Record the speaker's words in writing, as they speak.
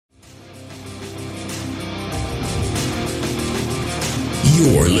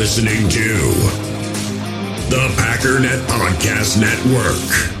You're listening to the Packernet Podcast Network.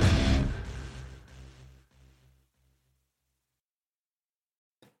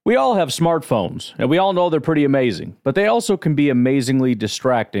 We all have smartphones, and we all know they're pretty amazing, but they also can be amazingly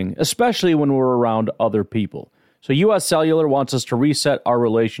distracting, especially when we're around other people. So US Cellular wants us to reset our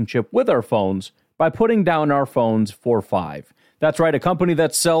relationship with our phones by putting down our phones for $5. That's right, a company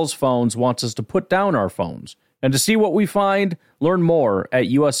that sells phones wants us to put down our phones. And to see what we find, learn more at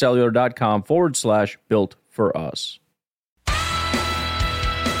uscellular.com/built for us.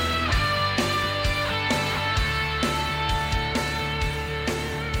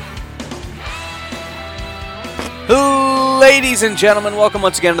 Ladies and gentlemen, welcome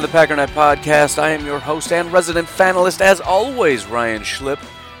once again to the Packernet Podcast. I am your host and resident fanalist, as always, Ryan Schlip.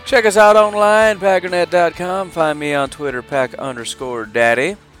 Check us out online, packernet.com. Find me on Twitter,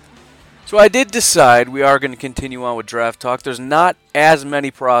 pack_daddy. So I did decide we are going to continue on with draft talk. There's not as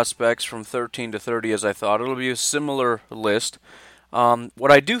many prospects from 13 to 30 as I thought. It'll be a similar list. What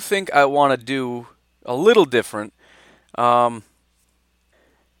I do think I want to do a little different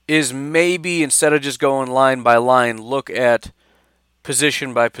is maybe instead of just going line by line, look at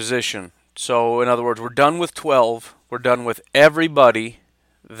position by position. So in other words, we're done with 12. We're done with everybody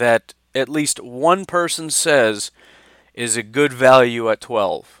that at least one person says is a good value at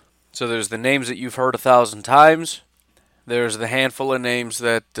 12. So there's the names that you've heard 1,000 times. There's the handful of names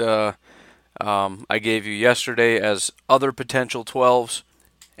that I gave you yesterday as other potential 12s.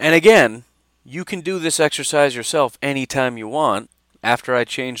 And again, you can do this exercise yourself anytime you want after I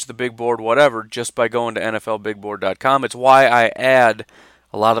change the big board, whatever, just by going to NFLBigBoard.com. It's why I add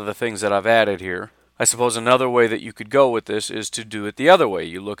a lot of the things that I've added here. I suppose another way that you could go with this is to do it the other way.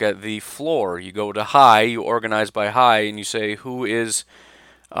 You look at the floor. You go to high, you organize by high, and you say who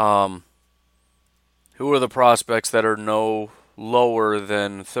are the prospects that are no lower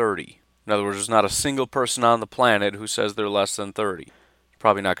than 30? In other words, there's not a single person on the planet who says they're less than 30.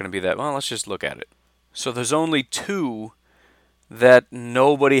 Probably not going to be that. Well, let's just look at it. So there's only two that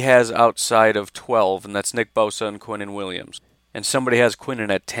nobody has outside of 12, and that's Nick Bosa and Quinnen Williams. And somebody has Quinnen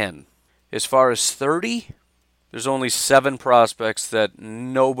at 10. As far as 30, there's only 7 prospects that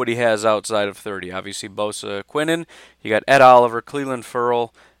nobody has outside of 30. Obviously, Bosa, Quinnen. You got Ed Oliver, Cleveland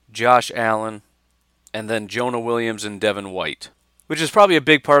Ferrell, Josh Allen, and then Jonah Williams and Devin White, which is probably a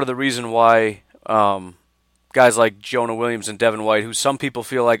big part of the reason why guys like Jonah Williams and Devin White, who some people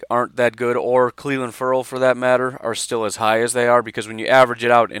feel like aren't that good, or Cleveland Ferrell for that matter, are still as high as they are, because when you average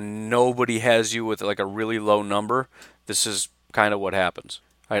it out and nobody has you with like a really low number, this is kind of what happens.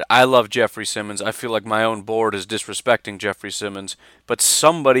 Right, I love Jeffrey Simmons. I feel like my own board is disrespecting Jeffrey Simmons, but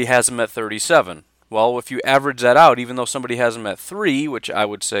somebody has him at 37. Well, if you average that out, even though somebody has him at 3, which I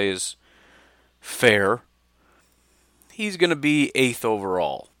would say is fair, he's going to be 8th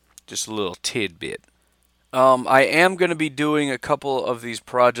overall. Just a little tidbit. I am going to be doing a couple of these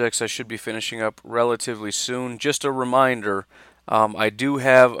projects I should be finishing up relatively soon. Just a reminder, I do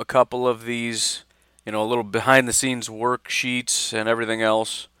have a couple of these, a little behind-the-scenes worksheets and everything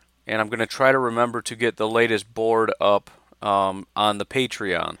else, and I'm going to try to remember to get the latest board up on the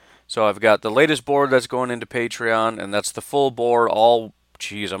Patreon. So I've got the latest board that's going into Patreon, and that's the full board, I'm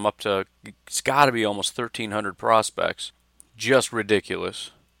up to, it's got to be almost 1,300 prospects. Just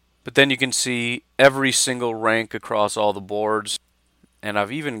ridiculous. But then you can see every single rank across all the boards. And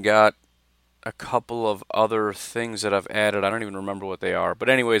I've even got a couple of other things that I've added. I don't even remember what they are. But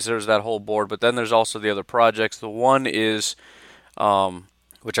anyways, there's that whole board. But then there's also the other projects. The one is,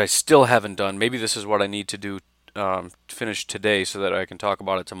 which I still haven't done. Maybe this is what I need to do to finish today so that I can talk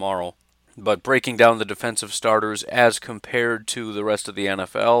about it tomorrow. But breaking down the defensive starters as compared to the rest of the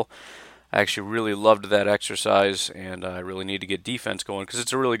NFL. I actually really loved that exercise, and I really need to get defense going because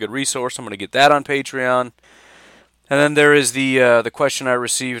it's a really good resource. I'm going to get that on Patreon. And then there is the question I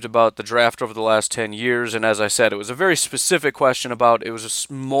received about the draft over the last 10 years, and as I said, it was a very specific question about, it was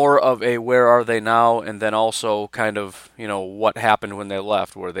more of a where are they now, and then also kind of, what happened when they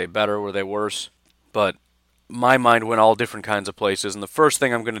left. Were they better? Were they worse? But my mind went all different kinds of places, and the first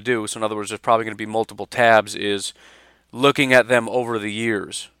thing I'm going to do, so in other words, there's probably going to be multiple tabs, is looking at them over the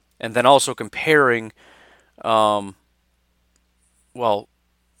years. And then also comparing, first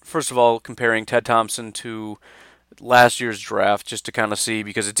of all, comparing Ted Thompson to last year's draft, just to kind of see,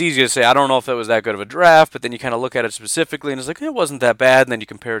 because it's easy to say, I don't know if that was that good of a draft, but then you kind of look at it specifically, and it's like, it wasn't that bad, and then you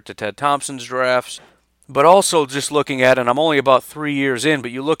compare it to Ted Thompson's drafts. But also just looking at, and I'm only about 3 years in,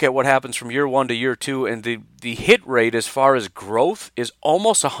 but you look at what happens from year 1 to year 2, and the hit rate as far as growth is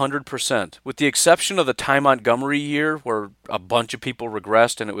almost 100%, with the exception of the Ty Montgomery year where a bunch of people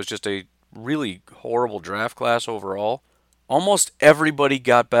regressed and it was just a really horrible draft class overall. almost everybody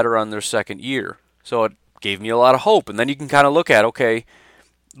got better on their second year. So it gave me a lot of hope. And then you can kind of look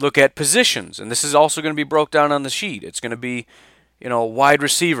at positions. And this is also going to be broke down on the sheet. It's going to be, wide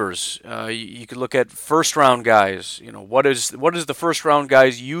receivers. You could look at first-round guys. What is the first-round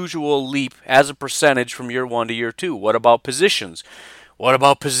guy's usual leap as a percentage from year 1 to year 2? What about positions? What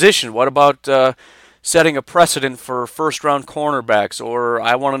about position? What about setting a precedent for first-round cornerbacks? Or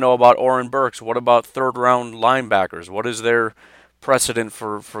I want to know about Oren Burks. What about third-round linebackers? What is their precedent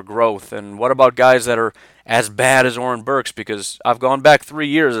for growth? And what about guys that are as bad as Oren Burks? Because I've gone back 3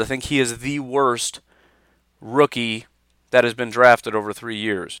 years. I think he is the worst rookie that has been drafted over 3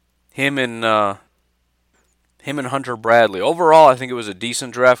 years. Him and Hunter Bradley. Overall, I think it was a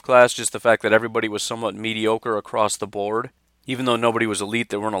decent draft class, just the fact that everybody was somewhat mediocre across the board. Even though nobody was elite,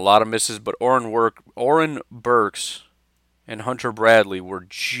 there weren't a lot of misses, but Oren Burks and Hunter Bradley were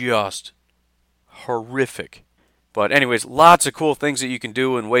just horrific. But anyways, lots of cool things that you can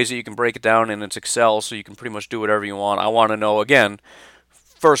do and ways that you can break it down, and it's Excel, so you can pretty much do whatever you want. I want to know, again,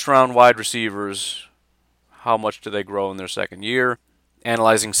 first-round wide receivers, how much do they grow in their second year?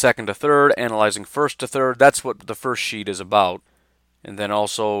 Analyzing second to third, analyzing first to third. That's what the first sheet is about. And then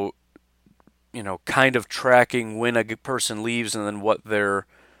also, kind of tracking when a person leaves and then what the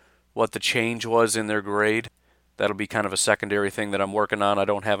change was in their grade. That'll be kind of a secondary thing that I'm working on. I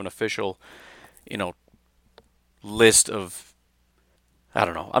don't have an official, list of, I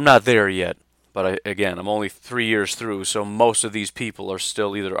don't know. I'm not there yet. But I'm only 3 years through, so most of these people are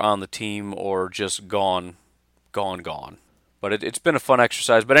still either on the team or just gone. But it's been a fun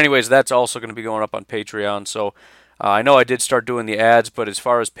exercise. But anyways, that's also going to be going up on Patreon. So I know I did start doing the ads, but as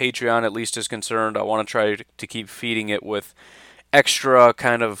far as Patreon at least is concerned, I want to try to keep feeding it with extra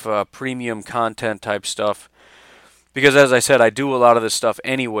kind of premium content type stuff. Because as I said, I do a lot of this stuff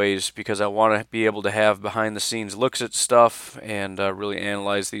anyways because I want to be able to have behind-the-scenes looks at stuff and really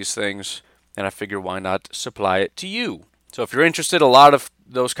analyze these things. And I figure why not supply it to you. So if you're interested, a lot of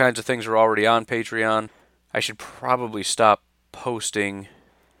those kinds of things are already on Patreon. I should probably stop posting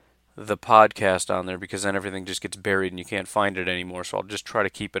the podcast on there because then everything just gets buried and you can't find it anymore. So I'll just try to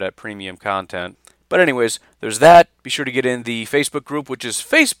keep it at premium content. But anyways, there's that. Be sure to get in the Facebook group, which is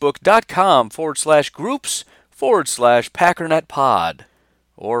facebook.com/groups/PackerNetPod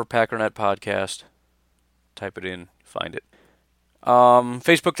or Packernet Podcast. Type it in, find it.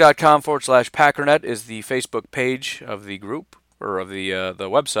 Facebook.com/Packernet is the Facebook page of the group, or of the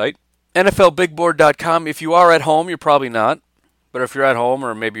website. NFLBigBoard.com, if you are at home, you're probably not, but if you're at home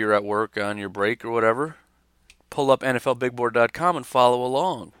or maybe you're at work on your break or whatever, pull up NFLBigBoard.com and follow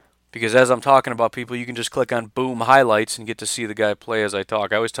along. Because as I'm talking about people, you can just click on boom highlights and get to see the guy play as I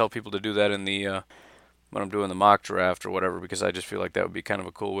talk. I always tell people to do that in the when I'm doing the mock draft or whatever, because I just feel like that would be kind of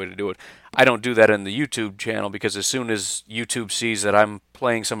a cool way to do it. I don't do that in the YouTube channel because as soon as YouTube sees that I'm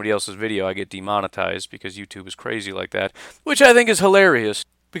playing somebody else's video, I get demonetized because YouTube is crazy like that, which I think is hilarious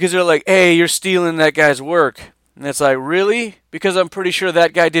because they're like, hey, you're stealing that guy's work. And it's like, really? Because I'm pretty sure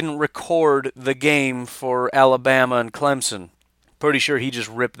that guy didn't record the game for Alabama and Clemson. Pretty sure he just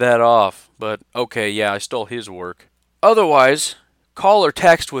ripped that off. But okay, yeah, I stole his work. Otherwise, call or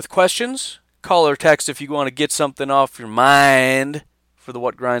text with questions. Call or text if you want to get something off your mind for the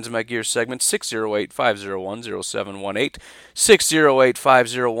What Grinds My Gears segment, 608-501-0718,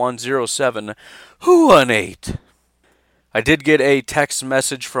 608-501-0718. I did get a text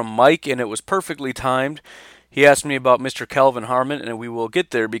message from Mike, and it was perfectly timed. He asked me about Mr. Kelvin Harmon, and we will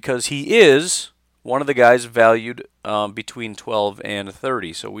get there because he is one of the guys valued between 12 and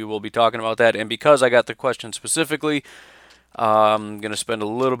 30. So we will be talking about that, and because I got the question specifically, I'm going to spend a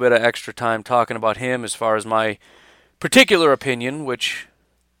little bit of extra time talking about him as far as my particular opinion, which,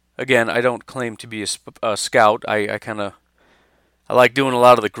 again, I don't claim to be a scout. I like doing a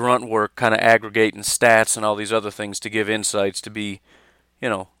lot of the grunt work, kind of aggregating stats and all these other things to give insights, to be,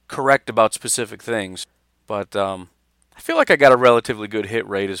 correct about specific things. But I feel like I got a relatively good hit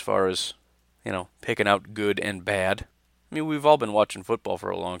rate as far as, picking out good and bad. I mean, we've all been watching football for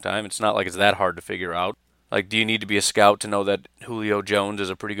a long time. It's not like it's that hard to figure out. Like, do you need to be a scout to know that Julio Jones is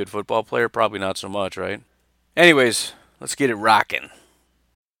a pretty good football player? Probably not so much, right? Anyways, let's get it rocking.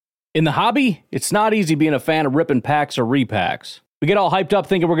 In the hobby, it's not easy being a fan of ripping packs or repacks. We get all hyped up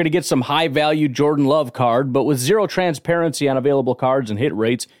thinking we're going to get some high-value Jordan Love card, but with zero transparency on available cards and hit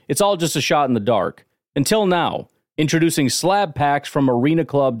rates, it's all just a shot in the dark. Until now. Introducing Slab Packs from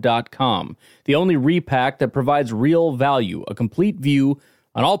ArenaClub.com, the only repack that provides real value, a complete view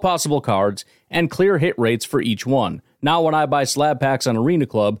on all possible cards, and clear hit rates for each one. Now when I buy slab packs on Arena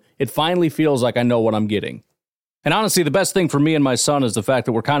Club, it finally feels like I know what I'm getting. And honestly, the best thing for me and my son is the fact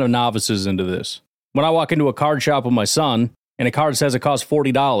that we're kind of novices into this. When I walk into a card shop with my son, and a card says it costs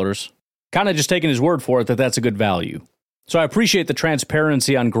 $40, kind of just taking his word for it that that's a good value. So I appreciate the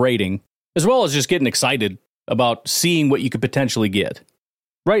transparency on grading, as well as just getting excited about seeing what you could potentially get.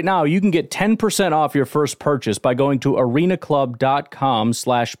 Right now, you can get 10% off your first purchase by going to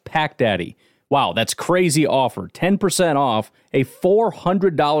arenaclub.com/packdaddy. Wow, that's crazy offer. 10% off a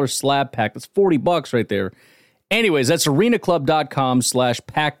 $400 slab pack. That's $40 right there. Anyways, that's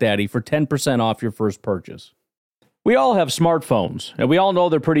arenaclub.com/packdaddy for 10% off your first purchase. We all have smartphones, and we all know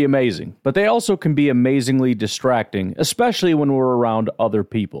they're pretty amazing, but they also can be amazingly distracting, especially when we're around other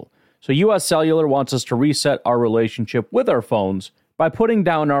people. So US Cellular wants us to reset our relationship with our phones by putting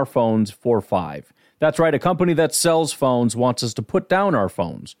down our phones for $5. That's right, a company that sells phones wants us to put down our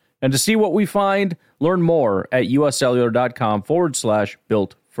phones. And to see what we find, learn more at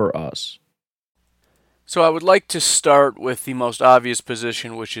uscellular.com/built for us. So I would like to start with the most obvious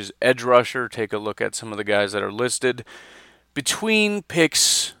position, which is edge rusher. Take a look at some of the guys that are listed. Between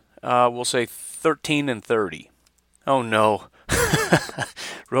picks, we'll say 13 and 30. Oh no.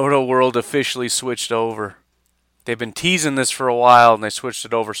 Roto World officially switched over. They've been teasing this for a while, and they switched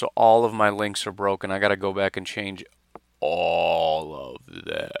it over, so all of my links are broken. I got to go back and change all of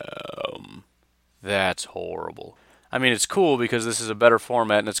them. That's horrible. I mean, it's cool because this is a better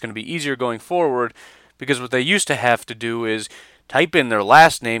format, and it's going to be easier going forward, because what they used to have to do is type in their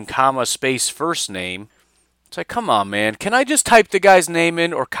last name, comma, space, first name. It's like, come on, man. Can I just type the guy's name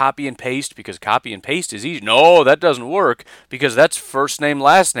in or copy and paste? Because copy and paste is easy. No, that doesn't work because that's first name,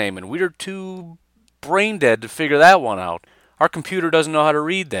 last name, and we're too brain dead to figure that one out. Our computer doesn't know how to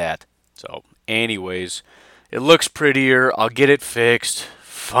read that. So, anyways, it looks prettier. I'll get it fixed.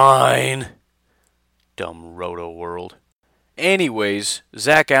 Fine. Dumb Roto World. Anyways,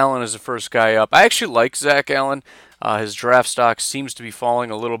 Zach Allen is the first guy up. I actually like Zach Allen. His draft stock seems to be falling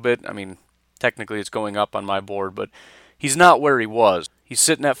a little bit. I mean, technically it's going up on my board, but he's not where he was. He's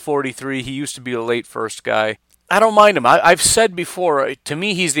sitting at 43. He used to be a late first guy. I don't mind him. I've said before, to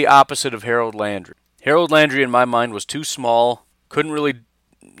me he's the opposite of Harold Landry. Harold Landry in my mind was too small, couldn't really,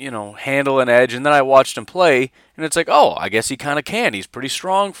 handle an edge, and then I watched him play, and it's like, oh, I guess he kind of can. He's pretty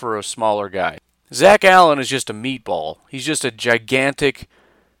strong for a smaller guy. Zach Allen is just a meatball. He's just a gigantic,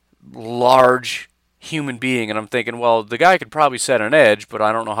 large human being, and I'm thinking, well, the guy could probably set an edge, but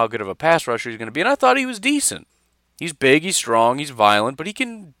I don't know how good of a pass rusher he's going to be, and I thought he was decent. He's big, he's strong, he's violent, but he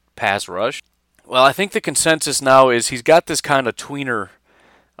can pass rush. Well, I think the consensus now is he's got this kind of tweener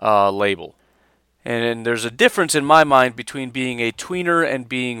label. And there's a difference in my mind between being a tweener and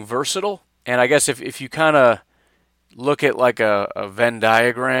being versatile. And I guess if you kind of look at like a Venn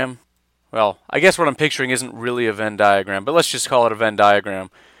diagram, well, I guess what I'm picturing isn't really a Venn diagram, but let's just call it a Venn diagram.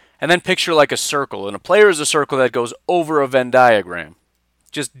 And then picture like a circle. And a player is a circle that goes over a Venn diagram.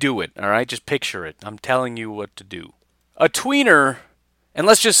 Just do it, all right? Just picture it. I'm telling you what to do. A tweener, and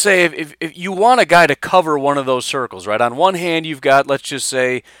let's just say if you want a guy to cover one of those circles, right? On one hand, you've got, let's just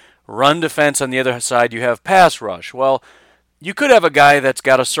say, run defense. On the other side, you have pass rush. Well, you could have a guy that's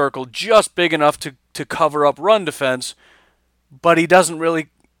got a circle just big enough to cover up run defense, but he doesn't really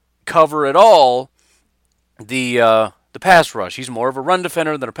cover at all the pass rush. He's more of a run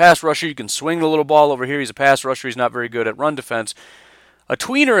defender than a pass rusher. You can swing the little ball over here. He's a pass rusher. He's not very good at run defense. A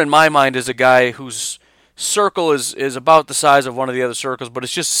tweener, in my mind, is a guy whose circle is about the size of one of the other circles, but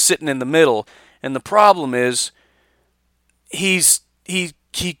it's just sitting in the middle. And the problem is he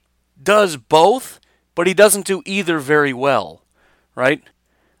does both, but he doesn't do either very well, right?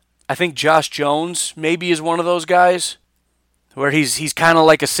 I think Josh Jones maybe is one of those guys where he's kind of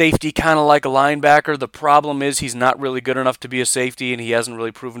like a safety, kind of like a linebacker. The problem is he's not really good enough to be a safety, and he hasn't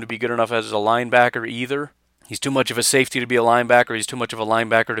really proven to be good enough as a linebacker either. He's too much of a safety to be a linebacker. He's too much of a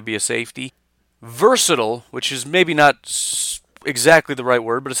linebacker to be a safety. Versatile, which is maybe not exactly the right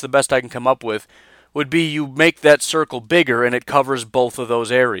word, but it's the best I can come up with, would be you make that circle bigger and it covers both of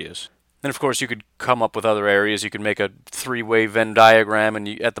those areas. Then, of course, you could come up with other areas. You could make a three-way Venn diagram, and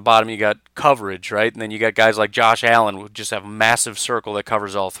at the bottom you got coverage, right? And then you got guys like Josh Allen who just have a massive circle that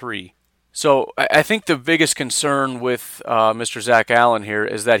covers all three. So I think the biggest concern with Mr. Zach Allen here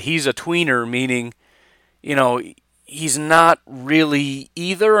is that he's a tweener, meaning, he's not really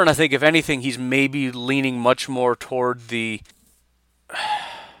either. And I think, if anything, he's maybe leaning much more toward the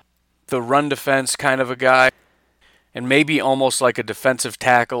run defense kind of a guy. And maybe almost like a defensive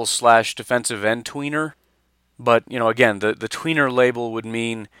tackle / defensive end tweener. But, again, the tweener label would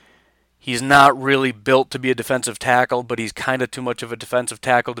mean he's not really built to be a defensive tackle, but he's kind of too much of a defensive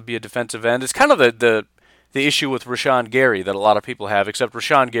tackle to be a defensive end. It's kind of the issue with Rashawn Gary that a lot of people have, except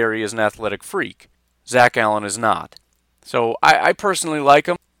Rashawn Gary is an athletic freak. Zach Allen is not. So I personally like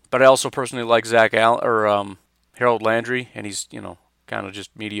him, but I also personally like Harold Harold Landry, and he's, kind of just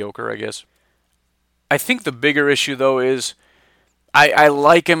mediocre, I guess. I think the bigger issue, though, is I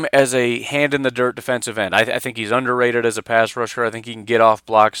like him as a hand-in-the-dirt defensive end. I think he's underrated as a pass rusher. I think he can get off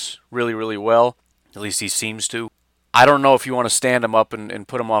blocks really, really well. At least he seems to. I don't know if you want to stand him up and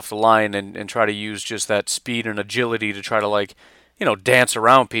put him off the line and try to use just that speed and agility to try to, dance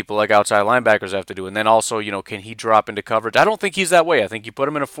around people like outside linebackers have to do. And then also, can he drop into coverage? I don't think he's that way. I think you put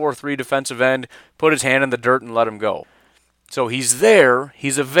him in a 4-3 defensive end, put his hand in the dirt, and let him go. So he's there,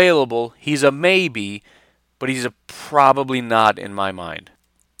 he's available, he's a maybe, but he's a probably not in my mind.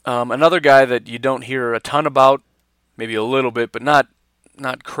 Another guy that you don't hear a ton about, maybe a little bit, but not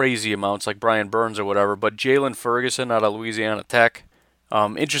crazy amounts like Brian Burns or whatever, but Jalen Ferguson out of Louisiana Tech.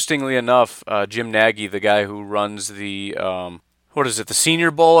 Interestingly enough, Jim Nagy, the guy who runs the, the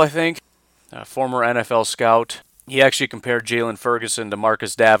Senior Bowl, I think, former NFL scout, he actually compared Jalen Ferguson to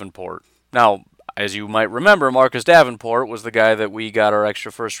Marcus Davenport. Now, as you might remember, Marcus Davenport was the guy that we got our extra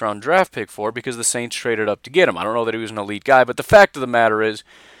first-round draft pick for because the Saints traded up to get him. I don't know that he was an elite guy, but the fact of the matter is,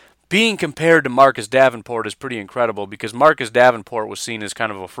 being compared to Marcus Davenport is pretty incredible because Marcus Davenport was seen as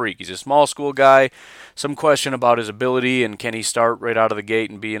kind of a freak. He's a small school guy, some question about his ability and can he start right out of the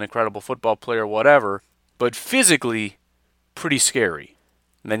gate and be an incredible football player, whatever, but physically, pretty scary.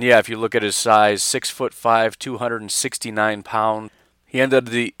 And then, if you look at his size, 6'5", 269 pounds, he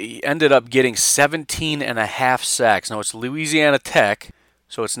ended up getting 17 and a half sacks. Now, it's Louisiana Tech,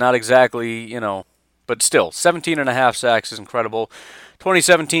 so it's not exactly, but still, 17 and a half sacks is incredible.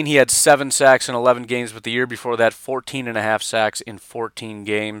 2017, he had 7 sacks in 11 games, but the year before that, 14 and a half sacks in 14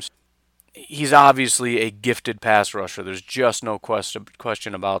 games. He's obviously a gifted pass rusher. There's just no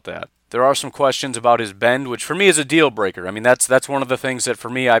question about that. There are some questions about his bend, which for me is a deal breaker. I mean, that's one of the things that for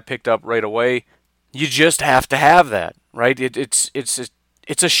me I picked up right away. You just have to have that, right? It's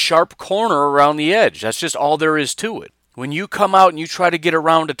a sharp corner around the edge. That's just all there is to it. When you come out and you try to get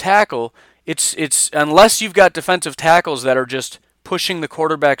around a tackle, it's unless you've got defensive tackles that are just pushing the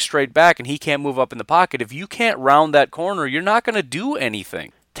quarterback straight back and he can't move up in the pocket. If you can't round that corner, you're not going to do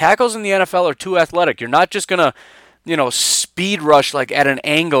anything. Tackles in the NFL are too athletic. You're not just going to, speed rush like at an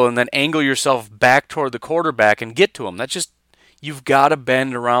angle and then angle yourself back toward the quarterback and get to him. You've got to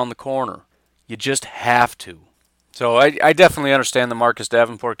bend around the corner. You just have to. So I definitely understand the Marcus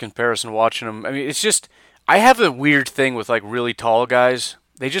Davenport comparison watching him. I mean, it's just, I have a weird thing with like really tall guys.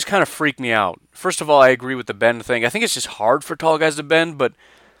 They just kind of freak me out. First of all, I agree with the bend thing. I think it's just hard for tall guys to bend, but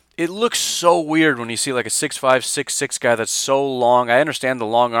it looks so weird when you see like a 6'5", 6'6" guy that's so long. I understand the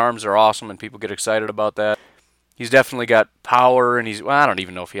long arms are awesome and people get excited about that. He's definitely got power, and I don't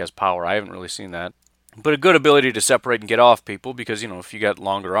even know if he has power. I haven't really seen that. But a good ability to separate and get off people because, if you got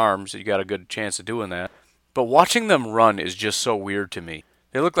longer arms, you got a good chance of doing that. But watching them run is just so weird to me.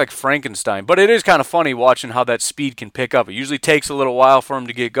 They look like Frankenstein. But it is kind of funny watching how that speed can pick up. It usually takes a little while for them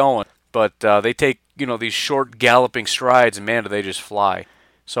to get going. But they take, these short galloping strides, and man, do they just fly.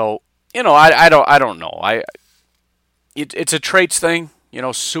 So, I don't know. It's a traits thing.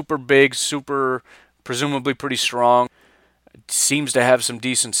 Super big, super presumably pretty strong. Seems to have some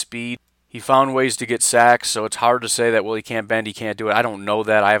decent speed. He found ways to get sacks, so it's hard to say that, he can't bend, he can't do it. I don't know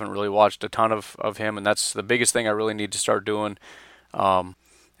that. I haven't really watched a ton of him, and that's the biggest thing I really need to start doing. And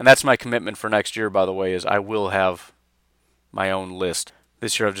that's my commitment for next year, by the way, is I will have my own list.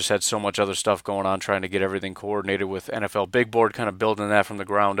 This year I've just had so much other stuff going on, trying to get everything coordinated with NFL Big Board, kind of building that from the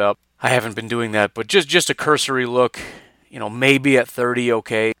ground up. I haven't been doing that, but just a cursory look, maybe at 30,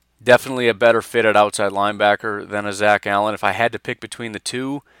 okay. Definitely a better fit at outside linebacker than a Zach Allen. If I had to pick between the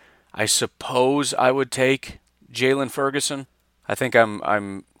two, I suppose I would take Jalen Ferguson. I think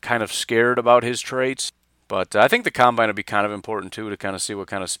I'm kind of scared about his traits, but I think the combine would be kind of important too to kind of see what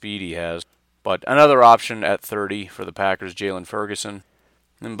kind of speed he has. But another option at 30 for the Packers, Jalen Ferguson.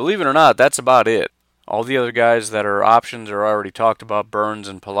 And believe it or not, that's about it. All the other guys that are options are already talked about, Burns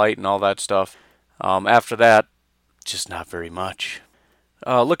and Polite and all that stuff. After that, just not very much.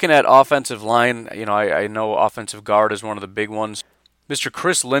 Looking at offensive line, I know offensive guard is one of the big ones. Mr.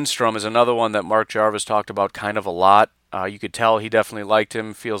 Chris Lindstrom is another one that Mark Jarvis talked about kind of a lot. You could tell he definitely liked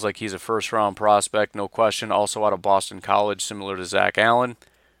him. Feels like he's a first-round prospect, no question. Also out of Boston College, similar to Zach Allen.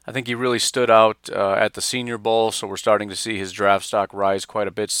 I think he really stood out at the Senior Bowl, so we're starting to see his draft stock rise quite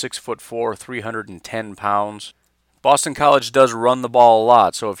a bit. 6'4", 310 pounds. Boston College does run the ball a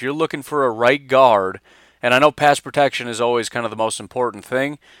lot, so if you're looking for a right guard, and I know pass protection is always kind of the most important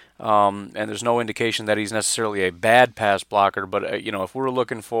thing, and there's no indication that he's necessarily a bad pass blocker, but if we're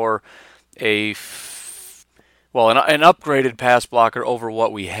looking for an upgraded pass blocker over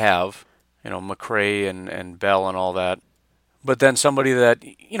what we have, McCray and Bell and all that, but then somebody that,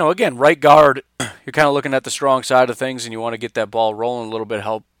 again, right guard, you're kind of looking at the strong side of things and you want to get that ball rolling a little bit,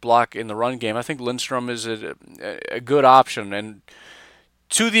 help block in the run game. I think Lindstrom is a good option. And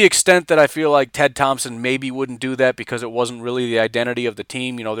to the extent that I feel like Ted Thompson maybe wouldn't do that because it wasn't really the identity of the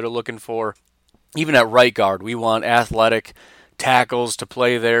team. They're looking for, even at right guard, we want athletic tackles to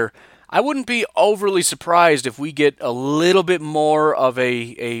play there. I wouldn't be overly surprised if we get a little bit more of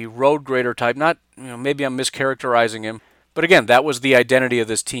a road grader type. Not, maybe I'm mischaracterizing him. But again, that was the identity of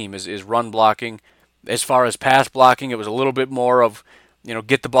this team, is run blocking. As far as pass blocking, it was a little bit more of,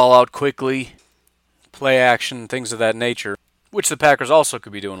 get the ball out quickly, play action, things of that nature, which the Packers also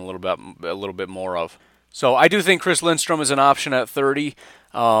could be doing a little bit more of. So I do think Chris Lindstrom is an option at 30.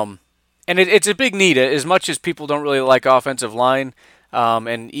 And it's a big need. As much as people don't really like offensive line,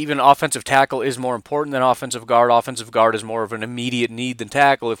 and even offensive tackle is more important than offensive guard. Offensive guard is more of an immediate need than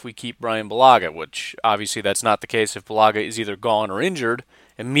tackle if we keep Brian Bulaga, which obviously that's not the case if Bulaga is either gone or injured.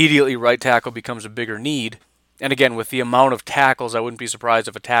 Immediately right tackle becomes a bigger need. And again, with the amount of tackles, I wouldn't be surprised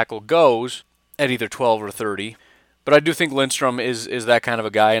if a tackle goes at either 12 or 30. But I do think Lindstrom is that kind of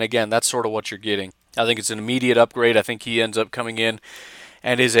a guy, and again, that's sort of what you're getting. I think it's an immediate upgrade. I think he ends up coming in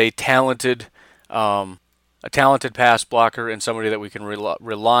and is a talented pass blocker and somebody that we can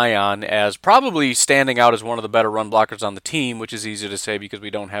rely on as probably standing out as one of the better run blockers on the team, which is easy to say because we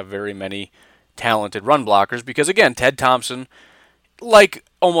don't have very many talented run blockers. Because again, Ted Thompson, like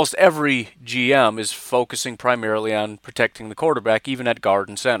almost every GM, is focusing primarily on protecting the quarterback, even at guard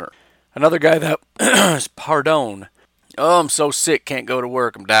and center. Another guy that, pardon, I'm so sick, can't go to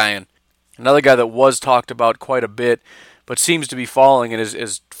work, I'm dying. Another guy that was talked about quite a bit, but seems to be falling and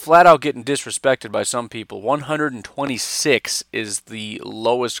is flat out getting disrespected by some people. 126 is the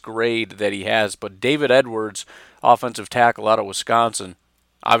lowest grade that he has, but David Edwards, offensive tackle out of Wisconsin,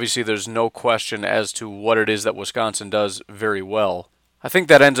 obviously there's no question as to what it is that Wisconsin does very well. I think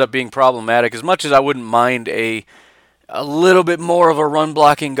that ends up being problematic. As much as I wouldn't mind a little bit more of a run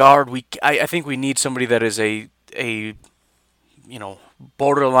blocking guard, I think we need somebody that is a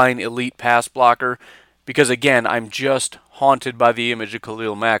borderline elite pass blocker. Because, again, I'm just haunted by the image of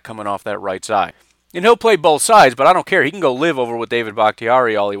Khalil Mack coming off that right side. And he'll play both sides, but I don't care. He can go live over with David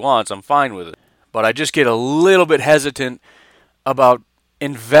Bakhtiari all he wants. I'm fine with it. But I just get a little bit hesitant about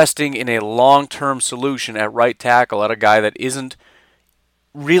investing in a long-term solution at right tackle at a guy that isn't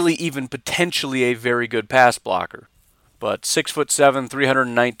really even potentially a very good pass blocker. But 6'7",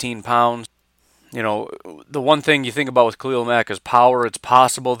 319 pounds. The one thing you think about with Khalil Mack is power. It's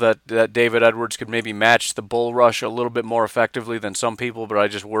possible that David Edwards could maybe match the bull rush a little bit more effectively than some people, but I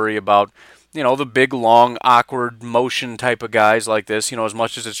just worry about, the big, long, awkward motion type of guys like this. As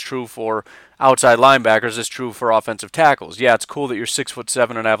much as it's true for outside linebackers, it's true for offensive tackles. Yeah, it's cool that you're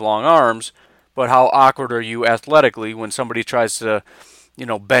 6'7" and have long arms, but how awkward are you athletically when somebody tries to,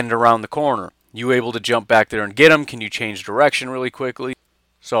 bend around the corner? You able to jump back there and get them? Can you change direction really quickly?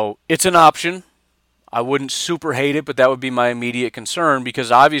 So it's an option. I wouldn't super hate it, but that would be my immediate concern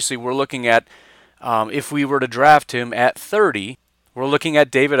because obviously we're looking at, if we were to draft him at 30, we're looking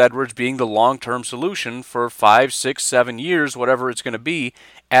at David Edwards being the long-term solution for 5, 6, 7 years, whatever it's going to be,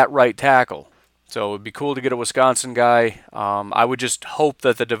 at right tackle. So it would be cool to get a Wisconsin guy. I would just hope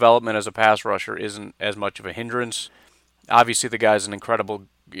that the development as a pass rusher isn't as much of a hindrance. Obviously the guy's an incredible,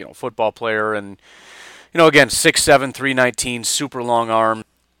 football player and, again, 6'7", 319, super long arm.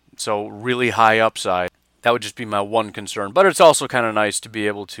 So really high upside. That would just be my one concern. But it's also kind of nice to be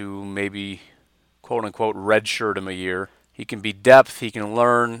able to maybe, quote-unquote, redshirt him a year. He can be depth, he can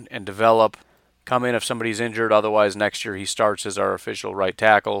learn and develop, come in if somebody's injured. Otherwise, next year he starts as our official right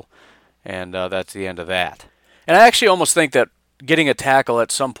tackle, and that's the end of that. And I actually almost think that getting a tackle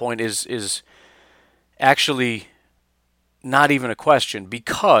at some point is actually not even a question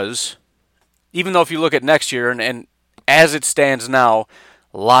because even though if you look at next year and as it stands now,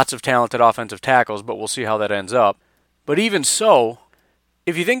 lots of talented offensive tackles, but we'll see how that ends up. But even so,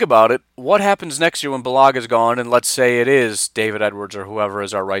 if you think about it, what happens next year when Bulaga's gone, and let's say it is David Edwards or whoever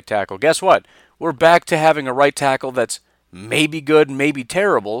is our right tackle? Guess what? We're back to having a right tackle that's maybe good, maybe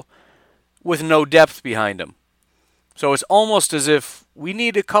terrible, with no depth behind him. So it's almost as if we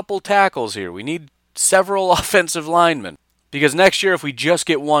need a couple tackles here. We need several offensive linemen. Because next year, if we just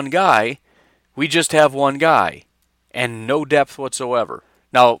get one guy, we just have one guy, and no depth whatsoever.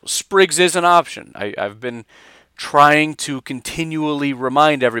 Now, Spriggs is an option. I've been trying to continually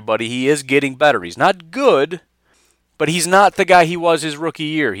remind everybody he is getting better. He's not good, but he's not the guy he was his rookie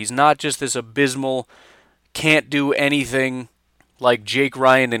year. He's not just this abysmal, can't do anything like Jake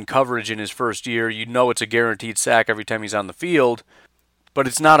Ryan in coverage in his first year. You know it's a guaranteed sack every time he's on the field, but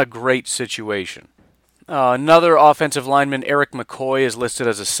it's not a great situation. Another offensive lineman, Eric McCoy, is listed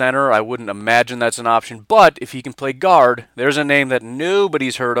as a center. I wouldn't imagine that's an option, but if he can play guard, there's a name that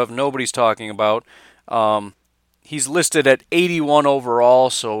nobody's heard of, nobody's talking about. He's listed at 81 overall,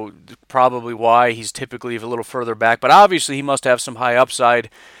 so probably why he's typically a little further back. But obviously he must have some high upside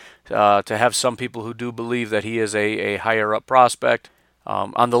to have some people who do believe that he is a higher up prospect.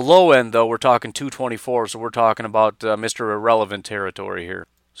 On the low end, though, we're talking 224, so we're talking about Mr. Irrelevant territory here.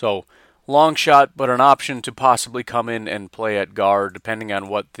 So long shot, but an option to possibly come in and play at guard, depending on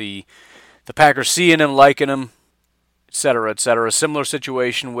what the Packers see in him, like in him, etc., etc. Similar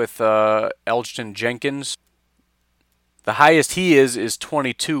situation with Elgton Jenkins. The highest he is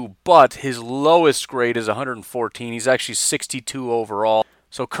 22, but his lowest grade is 114. He's actually 62 overall.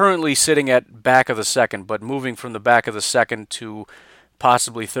 So currently sitting at back of the second, but moving from the back of the second to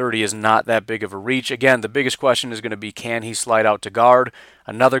possibly 30 is not that big of a reach. Again, the biggest question is going to be, can he slide out to guard?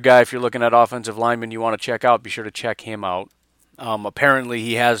 Another guy, if you're looking at offensive lineman you want to check out, be sure to check him out. Apparently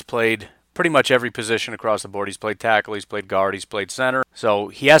he has played pretty much every position across the board. He's played tackle, he's played guard, he's played center. So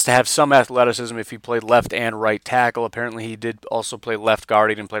he has to have some athleticism if he played left and right tackle. Apparently he did also play left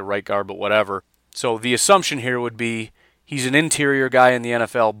guard. He didn't play right guard, but whatever. So the assumption here would be he's an interior guy in the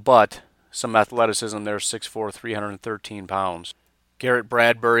NFL, but some athleticism there, 6'4", 313 pounds. Garrett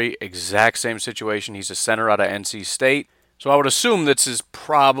Bradbury, exact same situation. He's a center out of NC State. So I would assume this is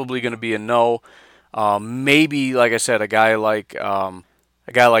probably going to be a no. Maybe, like I said, a guy like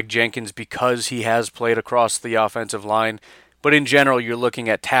Jenkins, because he has played across the offensive line. But in general, you're looking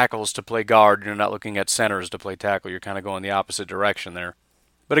at tackles to play guard. You're not looking at centers to play tackle. You're kind of going the opposite direction there.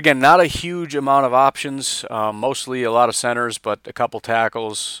 But again, not a huge amount of options. Mostly a lot of centers, but a couple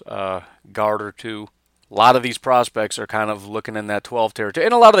tackles, guard or two. A lot of these prospects are kind of looking in that 12 territory.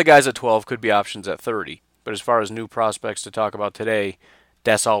 And a lot of the guys at 12 could be options at 30. But as far as new prospects to talk about today,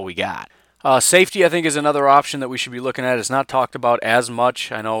 that's all we got. Safety, I think, is another option that we should be looking at. It's not talked about as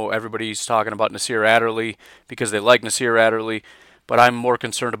much. I know everybody's talking about Nasir Adderley because they like Nasir Adderley, but I'm more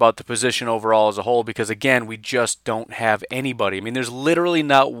concerned about the position overall as a whole because, again, we just don't have anybody. I mean, there's literally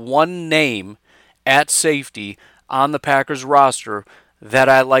not one name at safety on the Packers roster that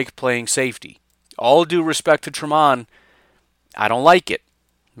I like playing safety. All due respect to Tremont, I don't like it.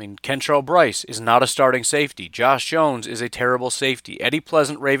 I mean, Kentrell Bryce is not a starting safety. Josh Jones is a terrible safety. Eddie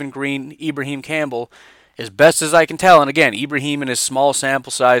Pleasant, Raven Green, Ibrahim Campbell, as best as I can tell, and again, Ibrahim in his small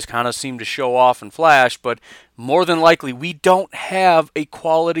sample size kind of seemed to show off and flash, but more than likely, we don't have a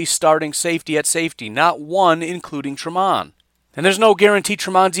quality starting safety at safety. Not one, including Tremont. And there's no guarantee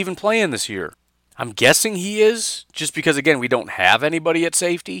Tremont's even playing this year. I'm guessing he is, just because, again, we don't have anybody at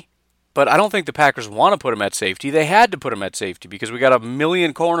safety. But I don't think the Packers want to put him at safety. They had to put him at safety because we got a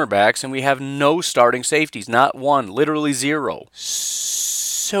million cornerbacks and we have no starting safeties. Not one. Literally zero.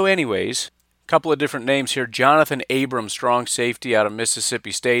 So anyways, a couple of different names here. Jonathan Abrams, strong safety out of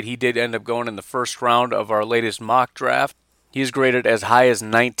Mississippi State. He did end up going in the first round of our latest mock draft. He is graded as high as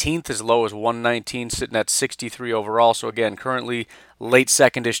 19th, as low as 119, sitting at 63 overall. So again, currently late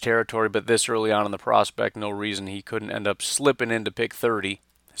secondish territory, but this early on in the prospect, no reason he couldn't end up slipping into pick 30.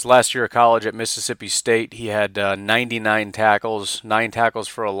 His last year of college at Mississippi State, he had 99 tackles, 9 tackles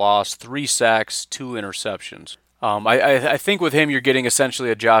for a loss, 3 sacks, 2 interceptions. I think with him you're getting essentially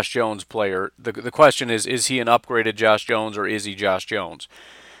a Josh Jones player. The question is he an upgraded Josh Jones or is he Josh Jones?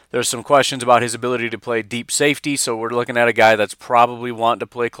 There's some questions about his ability to play deep safety, so we're looking at a guy that's probably wanting to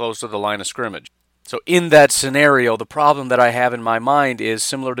play close to the line of scrimmage. So in that scenario, the problem that I have in my mind is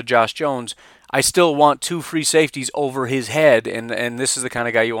similar to Josh Jones. I still want 2 free safeties over his head, and this is the kind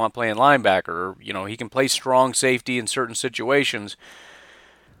of guy you want playing linebacker. You know, he can play strong safety in certain situations,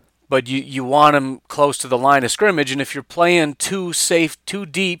 but you want him close to the line of scrimmage, and if you're playing too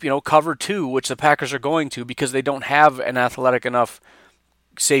deep, cover 2, which the Packers are going to because they don't have an athletic enough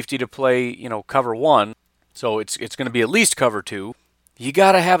safety to play, cover 1, so it's going to be at least cover 2. You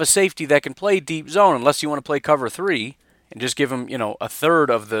got to have a safety that can play deep zone unless you want to play cover 3 and just give him, a third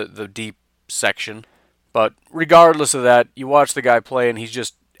of the deep section. But regardless of that, you watch the guy play and he's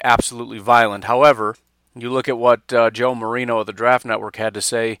just absolutely violent. However, you look at what Joe Marino of the Draft Network had to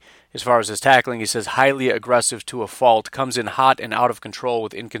say as far as his tackling. He says, highly aggressive to a fault, comes in hot and out of control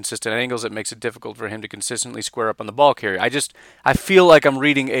with inconsistent angles. It makes it difficult for him to consistently square up on the ball carrier. I feel like I'm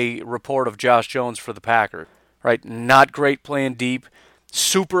reading a report of Josh Jones for the Packers. Right? Not great playing deep,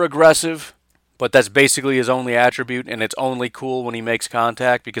 super aggressive, but that's basically his only attribute, and it's only cool when he makes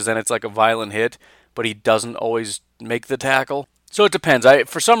contact because then it's like a violent hit, but he doesn't always make the tackle. So it depends.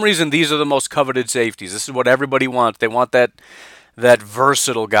 For some reason, these are the most coveted safeties. This is what everybody wants. They want that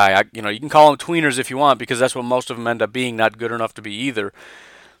versatile guy. You can call them tweeners if you want because that's what most of them end up being, not good enough to be either.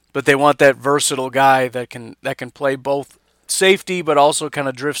 but they want that versatile guy that can play both safety but also kind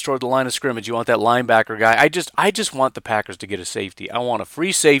of drifts toward the line of scrimmage. You want that linebacker guy. I just want the Packers to get a safety. I want a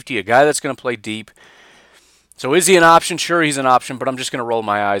free safety, a guy that's going to play deep. So is he an option? Sure, he's an option, but I'm just going to roll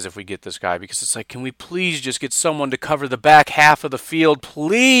my eyes if we get this guy, because it's like, can we please just get someone to cover the back half of the field?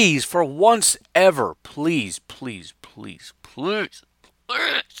 Please, for once ever. Please, please, please, please,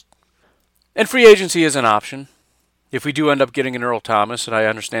 please. And free agency is an option. If we do end up getting an Earl Thomas, and I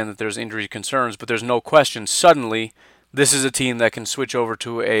understand that there's injury concerns, but there's no question, suddenly this is a team that can switch over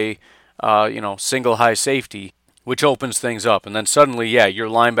to a single high safety, which opens things up. And then suddenly, yeah, your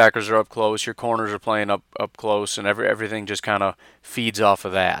linebackers are up close, your corners are playing up close, and everything just kind of feeds off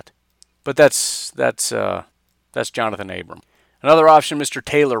of that. But that's Jonathan Abram. Another option, Mr.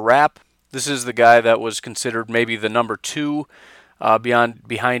 Taylor Rapp. This is the guy that was considered maybe the number 2 behind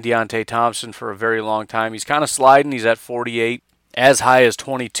Deontay Thompson for a very long time. He's kind of sliding. He's at 48, as high as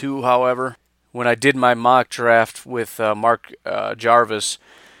 22, however. When I did my mock draft with Mark Jarvis,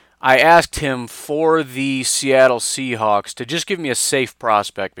 I asked him for the Seattle Seahawks to just give me a safe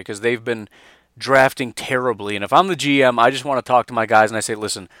prospect, because they've been drafting terribly. And if I'm the GM, I just want to talk to my guys and I say,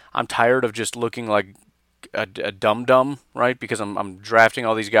 listen, I'm tired of just looking like a dum-dum, right? Because I'm drafting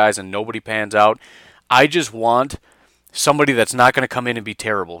all these guys and nobody pans out. I just want somebody that's not going to come in and be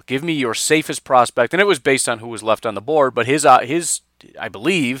terrible. Give me your safest prospect. And it was based on who was left on the board, but his I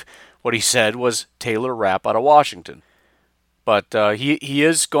believe what he said was Taylor Rapp out of Washington. But he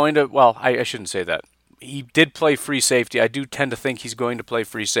is going to, well, I shouldn't say that. He did play free safety. I do tend to think he's going to play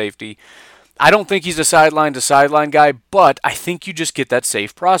free safety. I don't think he's a sideline-to-sideline guy, but I think you just get that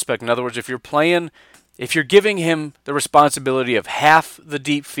safe prospect. In other words, if you're giving him the responsibility of half the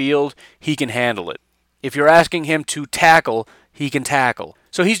deep field, he can handle it. If you're asking him to tackle, he can tackle.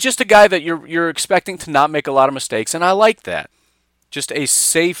 So he's just a guy that you're expecting to not make a lot of mistakes, and I like that. Just a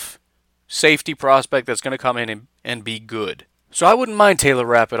safe safety prospect that's going to come in and be good. So I wouldn't mind Taylor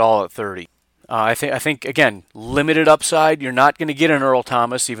Rapp at all at 30. I think again, limited upside. You're not going to get an Earl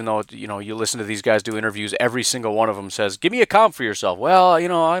Thomas, even though you listen to these guys do interviews. Every single one of them says, "Give me a comp for yourself." Well,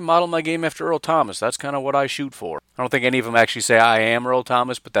 I model my game after Earl Thomas. That's kind of what I shoot for. I don't think any of them actually say I am Earl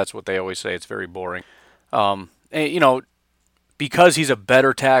Thomas, but that's what they always say. It's very boring. Because he's a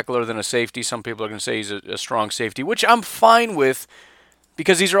better tackler than a safety, some people are going to say he's a strong safety, which I'm fine with,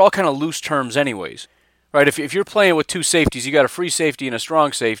 because these are all kind of loose terms anyways. Right, if you're playing with 2 safeties, you got a free safety and a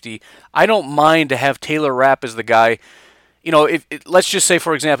strong safety. I don't mind to have Taylor Rapp as the guy. Let's just say,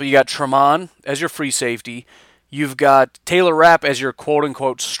 for example, you got Tremont as your free safety, you've got Taylor Rapp as your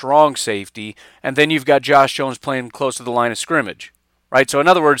quote-unquote strong safety, and then you've got Josh Jones playing close to the line of scrimmage. Right, so in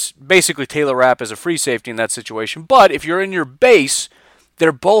other words, basically Taylor Rapp is a free safety in that situation. But if you're in your base,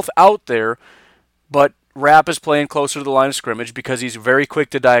 they're both out there, but Rapp is playing closer to the line of scrimmage because he's very quick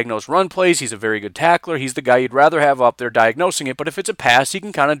to diagnose run plays. He's a very good tackler. He's the guy you'd rather have up there diagnosing it. But if it's a pass, he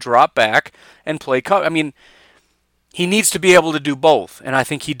can kind of drop back and play cover. I mean, he needs to be able to do both, and I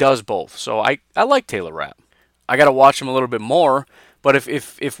think he does both. So I like Taylor Rapp. I got to watch him a little bit more. But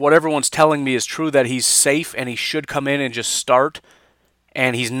if what everyone's telling me is true, that he's safe and he should come in and just start,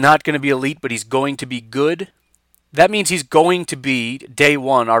 and he's not going to be elite, but he's going to be good, that means he's going to be, day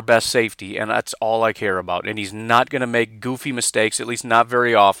one, our best safety, and that's all I care about. And he's not going to make goofy mistakes, at least not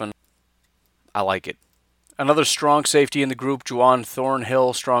very often. I like it. Another strong safety in the group, Juwan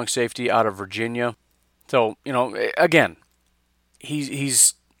Thornhill, strong safety out of Virginia. So, again,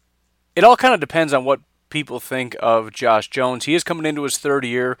 he's it all kind of depends on what people think of Josh Jones. He is coming into his 3rd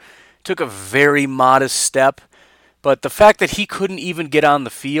year, took a very modest step, but the fact that he couldn't even get on the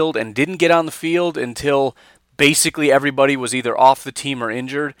field and didn't get on the field until basically everybody was either off the team or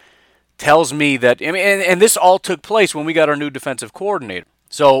injured tells me that, and this all took place when we got our new defensive coordinator.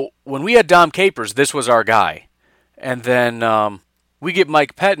 So when we had Dom Capers, this was our guy. And then we get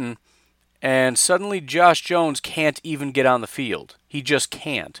Mike Pettin, and suddenly Josh Jones can't even get on the field. He just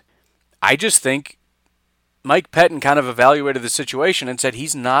can't. I just think Mike Pettin kind of evaluated the situation and said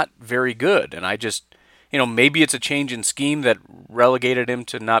he's not very good. And I just, maybe it's a change in scheme that relegated him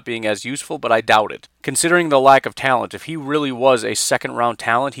to not being as useful, but I doubt it. Considering the lack of talent, if he really was a second-round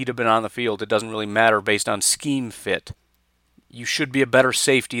talent, he'd have been on the field. It doesn't really matter based on scheme fit. You should be a better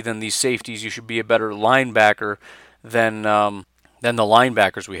safety than these safeties. You should be a better linebacker than the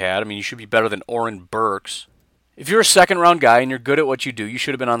linebackers we had. I mean, you should be better than Oren Burks. If you're a second-round guy and you're good at what you do, you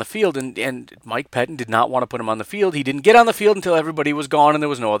should have been on the field, and Mike Pettin did not want to put him on the field. He didn't get on the field until everybody was gone and there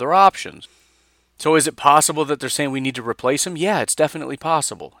was no other options. So is it possible that they're saying we need to replace him? Yeah, it's definitely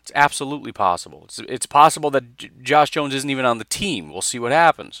possible. It's absolutely possible. It's possible that Josh Jones isn't even on the team. We'll see what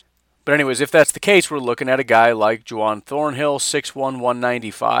happens. But anyways, if that's the case, we're looking at a guy like Juwan Thornhill, 6'1",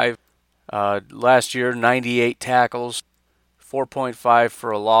 195. Last year, 98 tackles, 4.5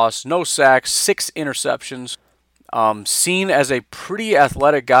 for a loss, no sacks, 6 interceptions. Seen as a pretty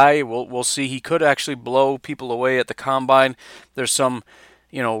athletic guy. We'll see. He could actually blow people away at the combine. There's some,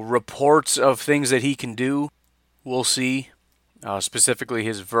 reports of things that he can do. We'll see. Specifically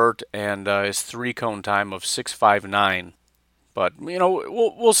his vert and his 3-cone time of 6.59. But,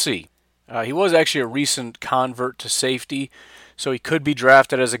 we'll see. He was actually a recent convert to safety, so he could be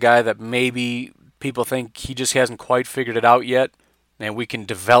drafted as a guy that maybe people think he just hasn't quite figured it out yet, and we can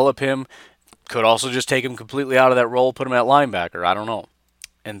develop him. Could also just take him completely out of that role, put him at linebacker. I don't know.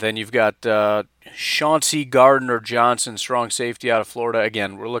 And then you've got Chauncey Gardner-Johnson, strong safety out of Florida.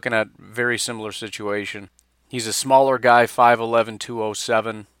 Again, we're looking at very similar situation. He's a smaller guy, 5'11",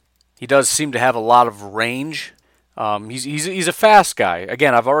 207. He does seem to have a lot of range. He's a fast guy.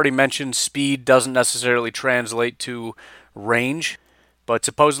 Again, I've already mentioned speed doesn't necessarily translate to range, but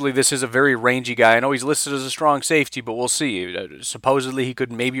supposedly this is a very rangy guy. I know he's listed as a strong safety, but we'll see. Supposedly he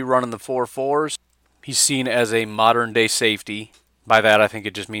could maybe run in the 4.4s. He's seen as a modern-day safety. By that, I think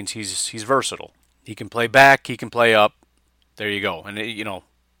it just means he's versatile. He can play back, he can play up. There you go. And,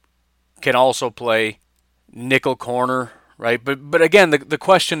 can also play nickel corner, right? But again, the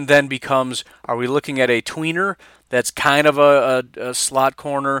question then becomes, are we looking at a tweener that's kind of a slot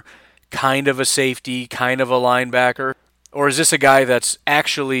corner, kind of a safety, kind of a linebacker? Or is this a guy that's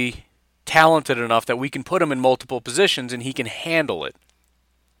actually talented enough that we can put him in multiple positions and he can handle it?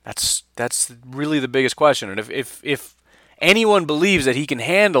 That's really the biggest question. And if anyone believes that he can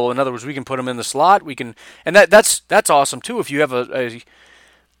handle, in other words, we can put him in the slot, we can, and that's awesome too. If you have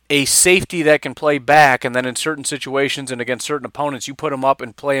a safety that can play back, and then in certain situations and against certain opponents, you put him up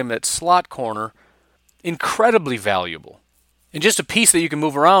and play him at slot corner, incredibly valuable. And just a piece that you can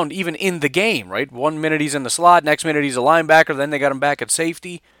move around even in the game, right? 1 minute he's in the slot, next minute he's a linebacker, then they got him back at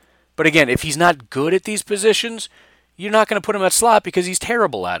safety. But again, if he's not good at these positions, you're not going to put him at slot because he's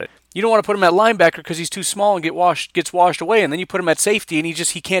terrible at it. You don't want to put him at linebacker because he's too small and gets washed away, and then you put him at safety and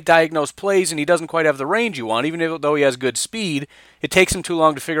he can't diagnose plays and he doesn't quite have the range you want. Even though he has good speed, it takes him too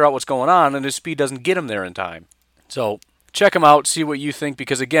long to figure out what's going on, and his speed doesn't get him there in time. So check him out, see what you think,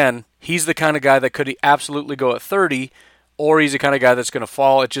 because again, he's the kind of guy that could absolutely go at 30, or he's the kind of guy that's going to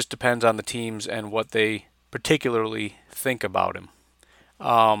fall. It just depends on the teams and what they particularly think about him.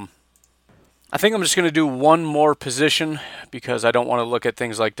 I think I'm just going to do one more position because I don't want to look at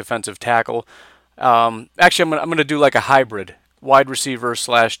things like defensive tackle. Actually, I'm going to do like a hybrid, wide receiver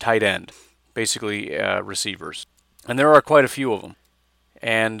 / tight end, basically receivers. And there are quite a few of them.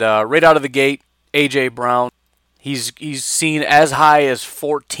 And right out of the gate, A.J. Brown, he's seen as high as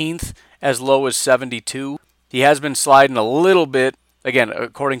 14th, as low as 72. He has been sliding a little bit. Again,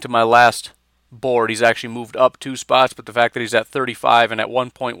 according to my last board, he's actually moved up 2 spots, but the fact that he's at 35 and at one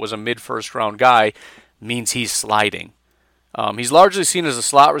point was a mid-first round guy means he's sliding. He's largely seen as a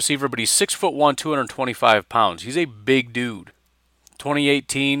slot receiver, but he's 6'1", 225 pounds. He's a big dude.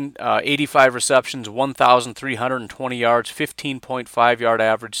 2018, 85 receptions, 1,320 yards, 15.5 yard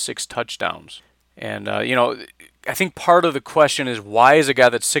average, 6 touchdowns. And, I think part of the question is, why is a guy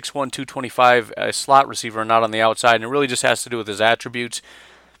that's 6'1", 225 a slot receiver and not on the outside? And it really just has to do with his attributes.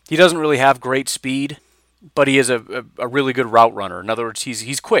 He doesn't really have great speed, but he is a really good route runner. In other words,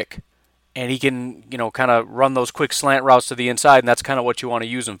 he's quick, and he can, kind of run those quick slant routes to the inside, and that's kind of what you want to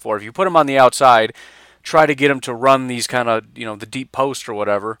use him for. If you put him on the outside, try to get him to run these kind of, the deep post or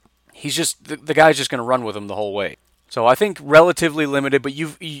whatever, he's just, the guy's just going to run with him the whole way. So I think relatively limited, but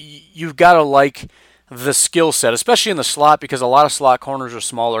you've got to like the skill set, especially in the slot, because a lot of slot corners are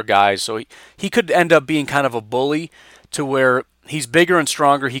smaller guys. So he could end up being kind of a bully to where he's bigger and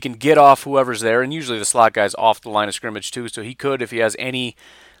stronger. He can get off whoever's there, and usually the slot guy's off the line of scrimmage too. So he could, if he has any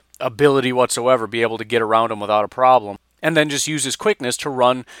ability whatsoever, be able to get around him without a problem, and then just use his quickness to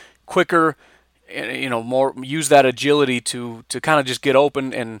run quicker. More use that agility to kind of just get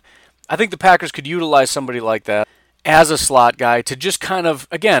open. And I think the Packers could utilize somebody like that as a slot guy to just kind of,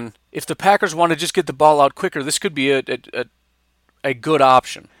 again, if the Packers want to just get the ball out quicker, this could be a good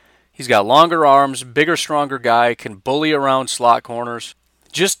option. He's got longer arms, bigger, stronger guy, can bully around slot corners.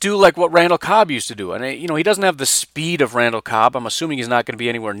 Just do like what Randall Cobb used to do. And, he doesn't have the speed of Randall Cobb. I'm assuming he's not going to be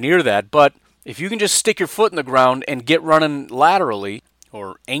anywhere near that. But if you can just stick your foot in the ground and get running laterally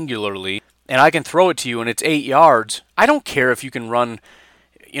or angularly, and I can throw it to you and it's 8 yards, I don't care if you can run,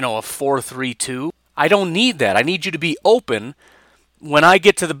 a 4.32. I don't need that. I need you to be open. When I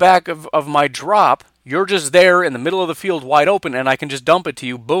get to the back of my drop, you're just there in the middle of the field wide open, and I can just dump it to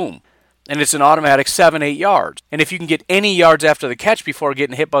you, boom. and it's an automatic 7-8 yards. And if you can get any yards after the catch before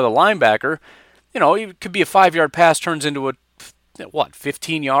getting hit by the linebacker, it could be a 5-yard pass turns into a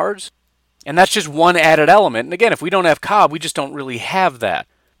 15 yards? And that's just one added element. And again, if we don't have Cobb, we just don't really have that.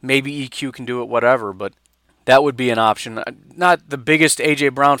 Maybe EQ can do it, whatever, but that would be an option. Not the biggest A.J.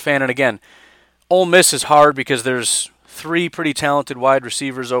 Brown fan, and again, Ole Miss is hard because there's 3 pretty talented wide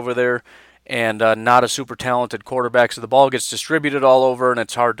receivers over there and not a super talented quarterback, so the ball gets distributed all over, and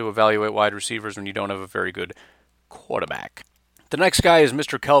it's hard to evaluate wide receivers when you don't have a very good quarterback. The next guy is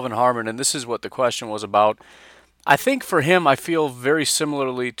Mr. Kelvin Harmon, and this is what the question was about. I think for him, I feel very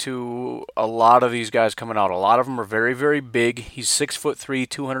similarly to a lot of these guys coming out. A lot of them are very, very big. He's 6'3",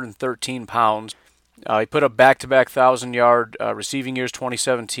 213 pounds. He put up back-to-back 1,000-yard receiving years,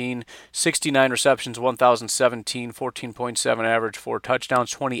 2017, 69 receptions, 1,017, 14.7 average, 4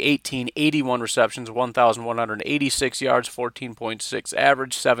 touchdowns. 2018, 81 receptions, 1,186 yards, 14.6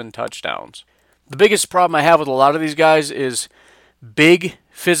 average, 7 touchdowns. The biggest problem I have with a lot of these guys is big,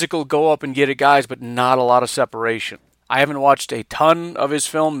 physical, go-up-and-get-it guys, but not a lot of separation. I haven't watched a ton of his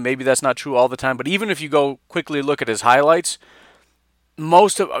film. Maybe that's not true all the time, but even if you go quickly look at his highlights,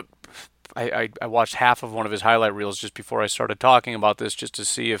 I watched half of one of his highlight reels just before I started talking about this, just to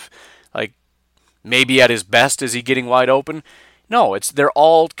see if, maybe at his best is he getting wide open. No, they're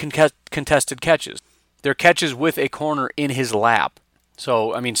all contested catches. They're catches with a corner in his lap.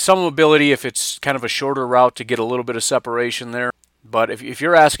 So, some ability if it's kind of a shorter route to get a little bit of separation there. But if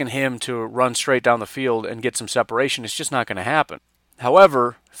you're asking him to run straight down the field and get some separation, it's just not going to happen.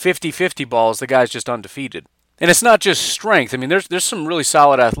 However, 50-50 balls, the guy's just undefeated. And it's not just strength. There's some really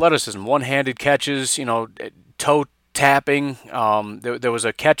solid athleticism. One-handed catches, toe tapping. There was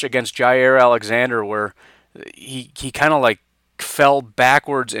a catch against Jair Alexander where he kind of fell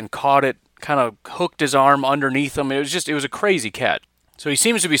backwards and caught it, kind of hooked his arm underneath him. It was a crazy catch. So he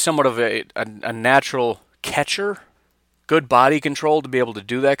seems to be somewhat of a natural catcher. Good body control to be able to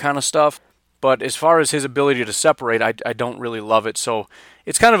do that kind of stuff. But as far as his ability to separate, I don't really love it. So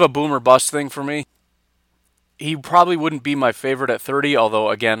it's kind of a boom or bust thing for me. He probably wouldn't be my favorite at 30,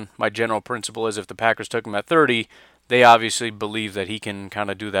 although, again, my general principle is if the Packers took him at 30, they obviously believe that he can kind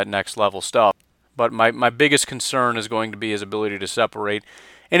of do that next level stuff. But my biggest concern is going to be his ability to separate.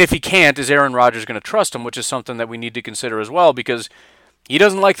 And if he can't, is Aaron Rodgers going to trust him, which is something that we need to consider as well, because he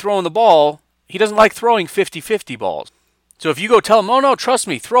doesn't like throwing the ball. He doesn't like throwing 50-50 balls. So if you go tell him, oh, no, trust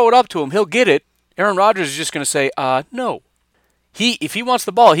me, throw it up to him, he'll get it, Aaron Rodgers is just going to say, no. If he wants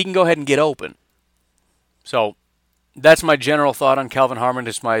the ball, he can go ahead and get open. So that's my general thought on Kelvin Harmon.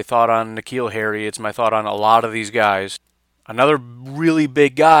 It's my thought on N'Keal Harry. It's my thought on a lot of these guys. Another really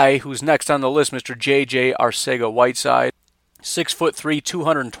big guy who's next on the list, Mr. J.J. Arcega-Whiteside. 6'3",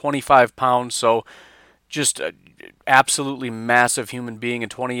 225 pounds. So just absolutely massive human being in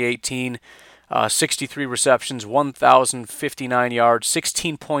 2018. 63 receptions, 1,059 yards,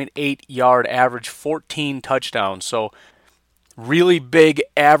 16.8 yard average, 14 touchdowns. So really big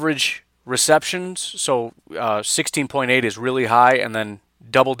average receptions, so 16.8 is really high, and then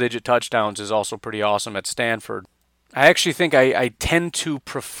double-digit touchdowns is also pretty awesome at Stanford. I actually think I tend to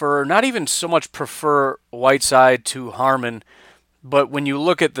prefer, not even so much prefer Whiteside to Harmon, but when you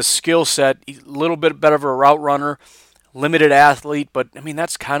look at the skill set, a little bit better of a route runner, limited athlete, but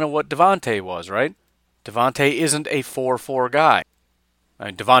that's kind of what Devontae was, right? Devontae isn't a 4-4 guy.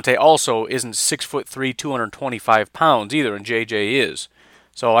 Devontae also isn't 6'3", 225 pounds either, and JJ is.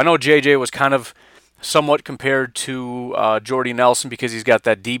 So I know JJ was kind of somewhat compared to Jordy Nelson because he's got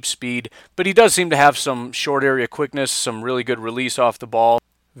that deep speed, but he does seem to have some short area quickness, some really good release off the ball,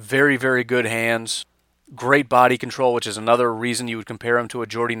 very, very good hands, great body control, which is another reason you would compare him to a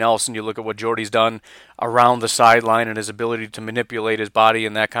Jordy Nelson. You look at what Jordy's done around the sideline and his ability to manipulate his body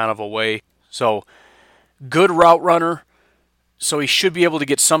in that kind of a way. So good route runner. So he should be able to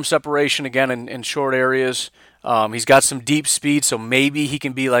get some separation again in short areas. He's got some deep speed, so maybe he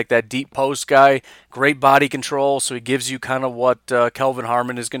can be like that deep post guy. Great body control, so he gives you kind of what Kelvin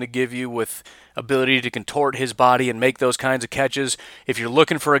Harmon is going to give you with ability to contort his body and make those kinds of catches. If you're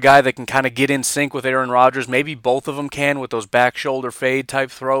looking for a guy that can kind of get in sync with Aaron Rodgers, maybe both of them can with those back shoulder fade type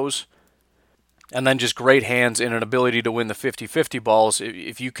throws. And then just great hands and an ability to win the 50-50 balls.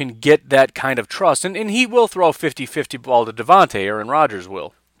 If you can get that kind of trust, and he will throw a 50-50 ball to Devontae, Aaron Rodgers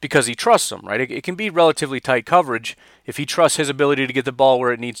will, because he trusts him, right? It can be relatively tight coverage. If he trusts his ability to get the ball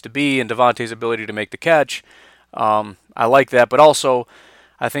where it needs to be and Devontae's ability to make the catch, I like that. But also,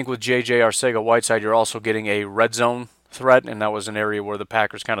 I think with J.J. Arcega-Whiteside, you're also getting a red zone threat, and that was an area where the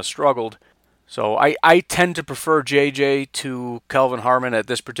Packers kind of struggled. So I tend to prefer J.J. to Kelvin Harmon at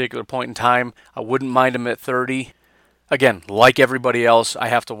this particular point in time. I wouldn't mind him at 30. Again, like everybody else, I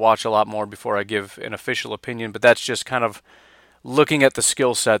have to watch a lot more before I give an official opinion, but that's just kind of looking at the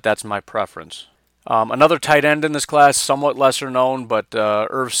skill set. That's my preference. Another tight end in this class, somewhat lesser known, but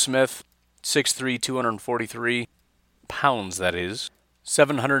Irv Smith, 6'3", 243 pounds, that is.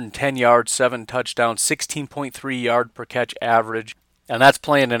 710 yards, 7 touchdowns, 16.3 yard per catch average. And that's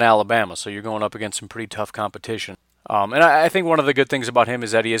playing in Alabama, so you're going up against some pretty tough competition. And I think one of the good things about him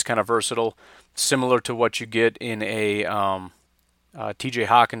is that he is kind of versatile, similar to what you get in a T.J.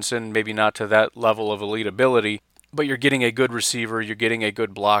 Hawkinson, maybe not to that level of elite ability, but you're getting a good receiver, you're getting a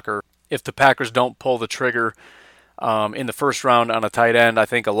good blocker. If the Packers don't pull the trigger in the first round on a tight end, I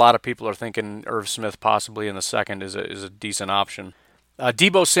think a lot of people are thinking Irv Smith possibly in the second is a decent option.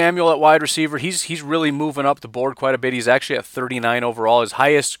 Deebo Samuel at wide receiver, he's really moving up the board quite a bit. He's actually at 39 overall. His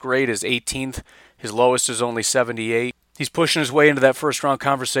highest grade is 18th. His lowest is only 78. He's pushing his way into that first round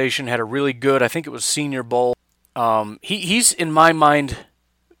conversation. Had a really good, I think it was Senior Bowl. He's, in my mind,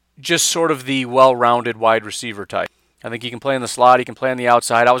 just sort of the well-rounded wide receiver type. I think he can play in the slot, he can play on the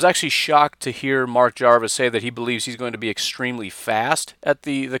outside. I was actually shocked to hear Mark Jarvis say that he believes he's going to be extremely fast at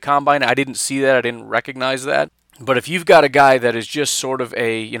the combine. I didn't see that, I didn't recognize that. But if you've got a guy that is just sort of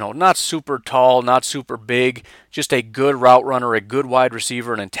a, not super tall, not super big, just a good route runner, a good wide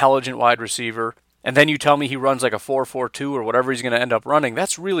receiver, an intelligent wide receiver, and then you tell me he runs like a 4.42 or whatever he's going to end up running,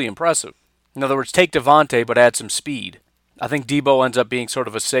 that's really impressive. In other words, take Devontae but add some speed. I think Deebo ends up being sort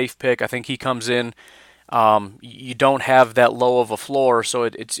of a safe pick. I think he comes in. You don't have that low of a floor, so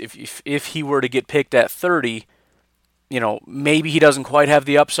it's if he were to get picked at 30, maybe he doesn't quite have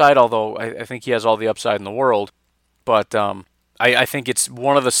the upside, although I think he has all the upside in the world. But I think it's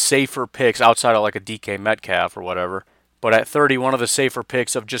one of the safer picks outside of like a DK Metcalf or whatever. But at 30, one of the safer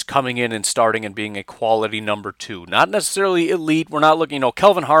picks of just coming in and starting and being a quality number 2. Not necessarily elite. We're not looking,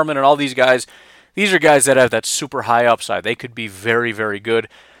 Kelvin Harmon and all these guys. These are guys that have that super high upside. They could be very, very good.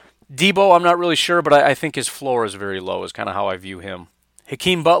 Deebo, I'm not really sure, but I think his floor is very low, is kind of how I view him.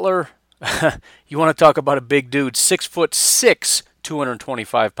 Hakeem Butler, you want to talk about a big dude, 6'6",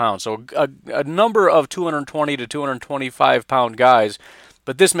 225 pounds. So a number of 220 to 225 pound guys,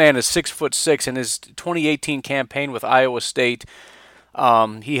 but this man is 6'6". In his 2018 campaign with Iowa State,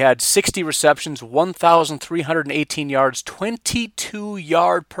 he had 60 receptions, 1,318 yards, 22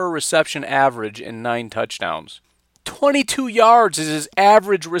 yard per reception average, and 9 touchdowns. 22 yards is his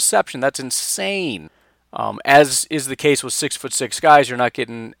average reception. That's insane. As is the case with 6'6" guys, you're not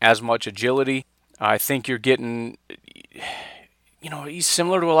getting as much agility. I think you're getting, he's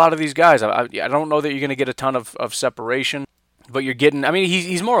similar to a lot of these guys. I don't know that you're going to get a ton of separation, but you're getting,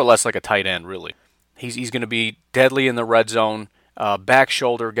 he's more or less like a tight end, really. He's going to be deadly in the red zone, back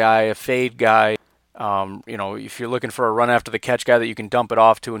shoulder guy, a fade guy. If you're looking for a run after the catch guy that you can dump it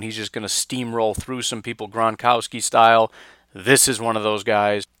off to and he's just going to steamroll through some people Gronkowski style, this is one of those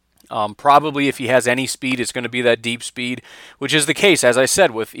guys. Probably if he has any speed, it's going to be that deep speed, which is the case, as I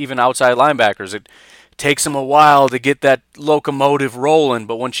said, with even outside linebackers. It takes him a while to get that locomotive rolling,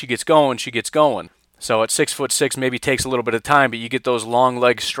 but once she gets going, she gets going. So at 6'6", maybe takes a little bit of time, but you get those long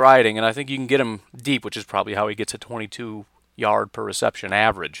legs striding, and I think you can get him deep, which is probably how he gets a 22 yard per reception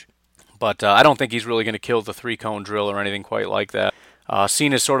average. But I don't think he's really going to kill the 3-cone drill or anything quite like that.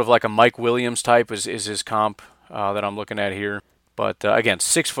 Seen as sort of like a Mike Williams type is his comp that I'm looking at here. But again,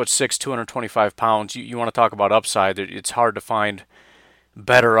 6'6", 225 pounds. You want to talk about upside. It's hard to find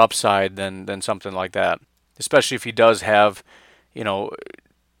better upside than something like that. Especially if he does have,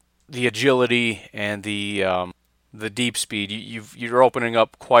 the agility and the deep speed. You're opening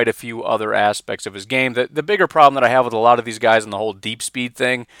up quite a few other aspects of his game. The bigger problem that I have with a lot of these guys and the whole deep speed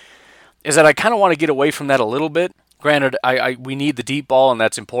thing is that I kind of want to get away from that a little bit. Granted, we need the deep ball, and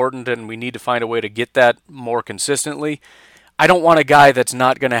that's important, and we need to find a way to get that more consistently. I don't want a guy that's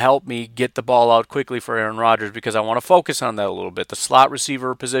not going to help me get the ball out quickly for Aaron Rodgers because I want to focus on that a little bit. The slot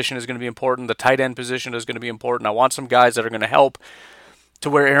receiver position is going to be important. The tight end position is going to be important. I want some guys that are going to help to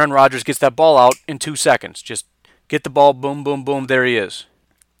where Aaron Rodgers gets that ball out in 2 seconds. Just get the ball, boom, boom, boom, there he is.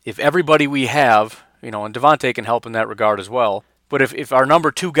 If everybody we have, and Devontae can help in that regard as well, but if our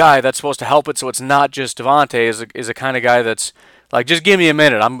number 2 guy that's supposed to help it so it's not just Devontae is a kind of guy that's like, just give me a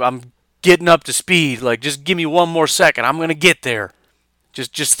minute, I'm getting up to speed, like just give me one more second, I'm going to get there.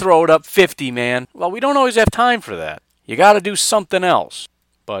 Just throw it up 50, man. Well, we don't always have time for that. You got to do something else.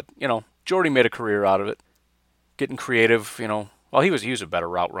 But, Jordy made a career out of it. Getting creative, well, he was a better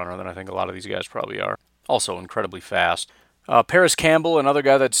route runner than I think a lot of these guys probably are. Also incredibly fast. Paris Campbell, another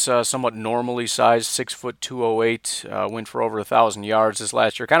guy that's somewhat normally sized, 6', 208, went for over 1,000 yards this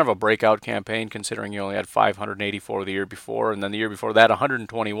last year. Kind of a breakout campaign considering you only had 584 the year before, and then the year before that,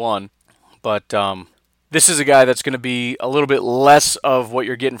 121. But This is a guy that's going to be a little bit less of what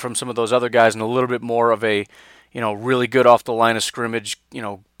you're getting from some of those other guys and a little bit more of a, really good off the line of scrimmage,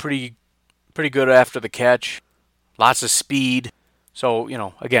 pretty good after the catch, lots of speed. So,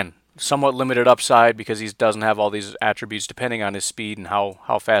 again, somewhat limited upside because he doesn't have all these attributes depending on his speed and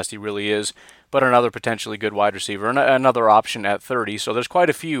how fast he really is, but another potentially good wide receiver and another option at 30. So there's quite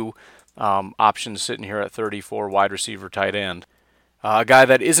a few options sitting here at 30 for wide receiver, tight end. A guy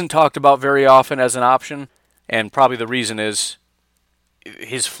that isn't talked about very often as an option, and probably the reason is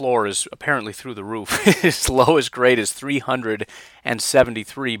his floor is apparently through the roof. His lowest grade is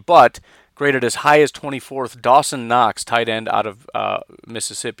 373, but graded as high as 24th, Dawson Knox, tight end out of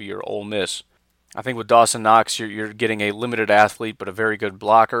Mississippi or Ole Miss. I think with Dawson Knox, you're getting a limited athlete, but a very good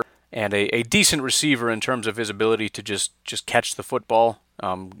blocker, and a decent receiver in terms of his ability to just catch the football,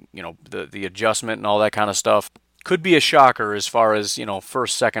 the adjustment and all that kind of stuff. Could be a shocker as far as,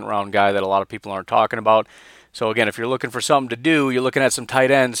 first, second round guy that a lot of people aren't talking about. So again, if you're looking for something to do, you're looking at some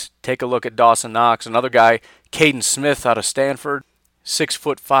tight ends, take a look at Dawson Knox. Another guy, Caden Smith out of Stanford,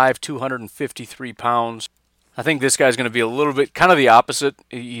 6'5", 253 pounds. I think this guy's going to be a little bit kind of the opposite.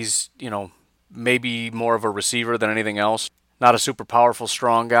 He's, maybe more of a receiver than anything else. Not a super powerful,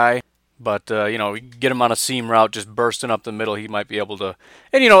 strong guy. But, get him on a seam route, just bursting up the middle, he might be able to.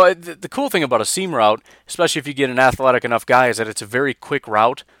 And, the cool thing about a seam route, especially if you get an athletic enough guy, is that it's a very quick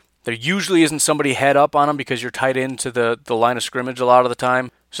route. There usually isn't somebody head up on him because you're tight into the line of scrimmage a lot of the time.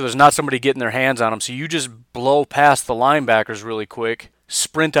 So there's not somebody getting their hands on him. So you just blow past the linebackers really quick,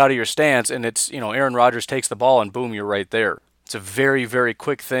 sprint out of your stance, and it's, Aaron Rodgers takes the ball and boom, you're right there. It's a very, very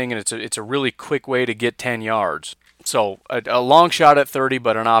quick thing, and it's a really quick way to get 10 yards. So a long shot at 30,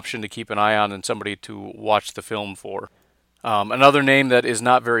 but an option to keep an eye on and somebody to watch the film for. Another name that is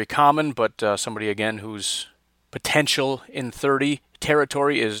not very common, but somebody, again, who's potential in 30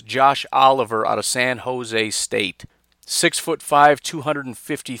 territory is Josh Oliver out of San Jose State. 6'5",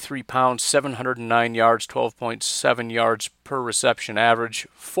 253 pounds, 709 yards, 12.7 yards per reception average,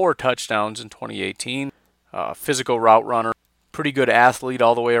 4 touchdowns in 2018. Physical route runner, pretty good athlete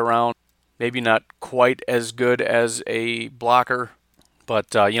all the way around. Maybe not quite as good as a blocker,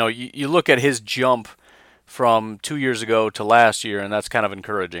 but you look at his jump from 2 years ago to last year, and that's kind of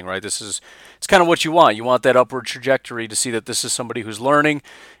encouraging, right? It's kind of what you want. You want that upward trajectory to see that this is somebody who's learning,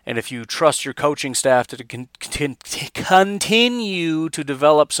 and if you trust your coaching staff to continue to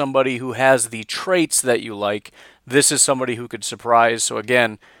develop somebody who has the traits that you like, this is somebody who could surprise. So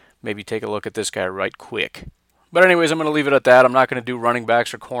again, maybe take a look at this guy right quick. But anyways, I'm going to leave it at that. I'm not going to do running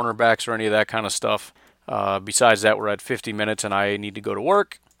backs or cornerbacks or any of that kind of stuff. Besides that, we're at 50 minutes and I need to go to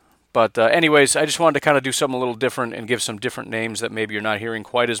work. But anyways, I just wanted to kind of do something a little different and give some different names that maybe you're not hearing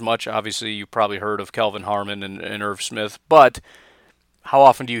quite as much. Obviously, you probably heard of Kelvin Harmon and Irv Smith. But how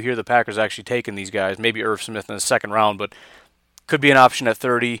often do you hear the Packers actually taking these guys? Maybe Irv Smith in the second round, but could be an option at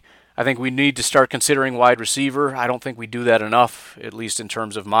 30. I think we need to start considering wide receiver. I don't think we do that enough, at least in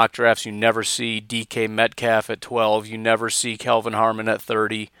terms of mock drafts. You never see DK Metcalf at 12. You never see Kelvin Harmon at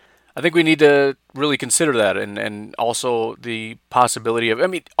 30. I think we need to really consider that and also the possibility of,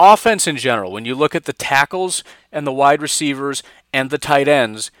 offense in general. When you look at the tackles and the wide receivers and the tight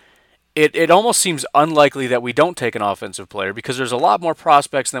ends, it almost seems unlikely that we don't take an offensive player because there's a lot more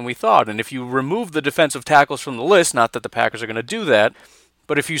prospects than we thought. And if you remove the defensive tackles from the list, not that the Packers are going to do that,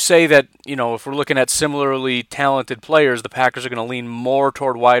 but if you say that, if we're looking at similarly talented players, the Packers are going to lean more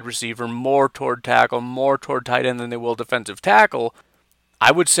toward wide receiver, more toward tackle, more toward tight end than they will defensive tackle,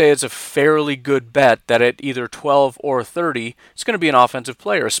 I would say it's a fairly good bet that at either 12 or 30, it's going to be an offensive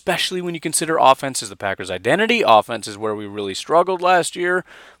player, especially when you consider offense is the Packers' identity. Offense is where we really struggled last year.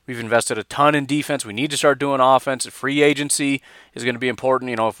 We've invested a ton in defense. We need to start doing offense. Free agency is going to be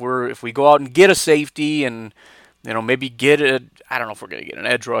important. If we go out and get a safety and maybe get I don't know if we're going to get an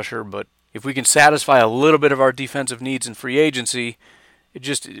edge rusher, but if we can satisfy a little bit of our defensive needs in free agency, it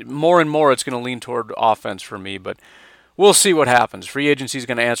just more and more it's going to lean toward offense for me. But we'll see what happens. Free agency is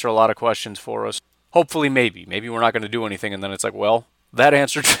going to answer a lot of questions for us. Hopefully, maybe we're not going to do anything, and then it's like, well, that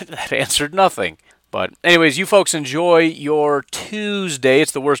answered nothing. But anyways, you folks enjoy your Tuesday.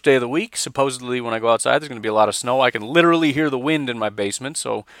 It's the worst day of the week. Supposedly, when I go outside, there's going to be a lot of snow. I can literally hear the wind in my basement.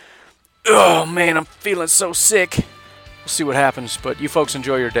 So, oh man, I'm feeling so sick. We'll see what happens. But you folks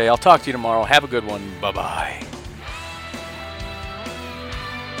enjoy your day. I'll talk to you tomorrow. Have a good one. Bye-bye.